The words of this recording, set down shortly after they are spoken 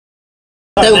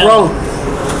Tell bro.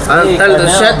 And tell the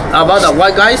shit about the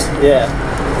white guys. Yeah.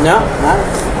 No,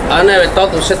 I never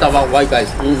talk the shit about white guys.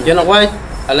 You know why?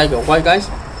 I like the white guys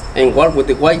and work with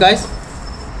the white guys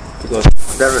because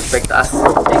they respect us.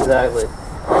 exactly.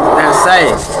 They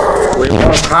say we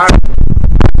work hard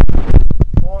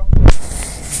for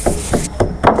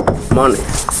money.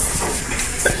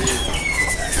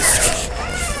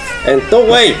 And two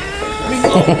way.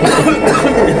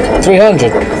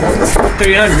 300.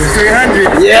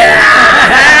 300. Yeah!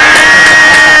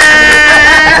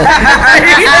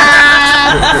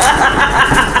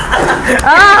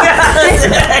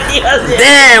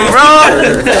 Damn, bro!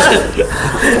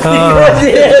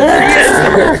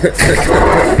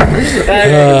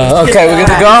 Okay, we're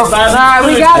gonna go. Alright,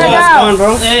 we gotta go.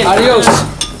 Bro. Adios.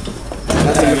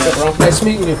 Nice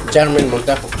meeting you. Jeremy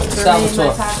Montejo.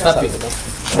 Salvatore. Happy.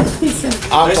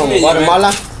 I'm from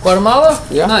Guatemala. Guatemala?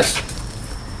 Yeah. Nice.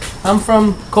 I'm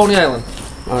from Coney Island.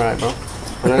 Alright, bro.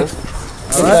 Alright.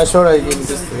 Sure I give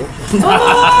this to you.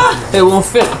 It won't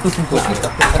fit.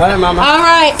 Alright, mama.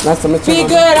 Alright. Nice to meet you. Be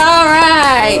good,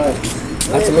 alright.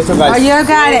 Nice to meet you Oh, guys. you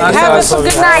got it. Have us a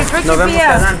good night. Drink your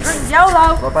beer.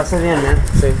 YOLO. Lo pasé bien, man.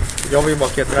 Sí. Yo vivo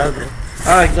aquí atrás, bro.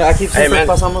 Aquí siempre man.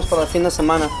 pasamos para el fin de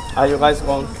semana. Are you guys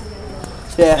going?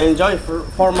 Yeah. Enjoy for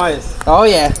 4 miles. Oh,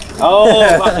 yeah. Oh,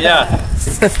 yeah.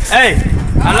 Hey,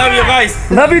 I love you guys.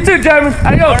 Love you too, Jeremy.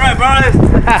 Adios. All right, brothers.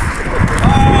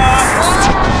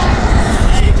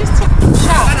 She just took a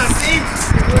shot.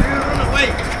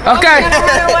 Okay.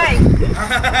 Run away.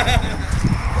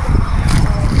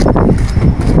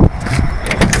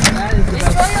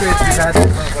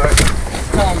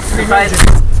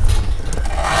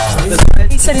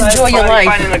 He said enjoy your life.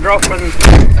 Finding a girlfriend.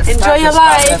 Enjoy your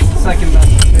life.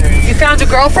 You found a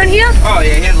girlfriend here? Oh,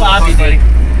 yeah, here's Bobby, buddy.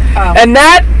 And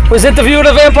that was Interview with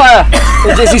a Vampire.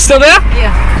 Is he still there?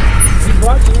 Yeah.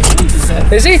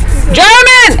 Is he?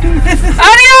 German!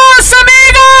 Adios,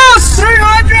 amigos!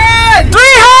 300!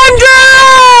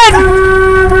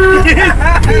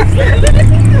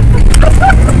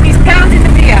 300! He's pounding the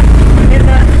beer.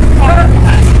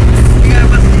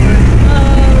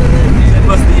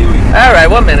 All right,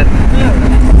 1 minute.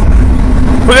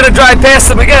 We're gonna drive past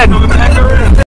them again.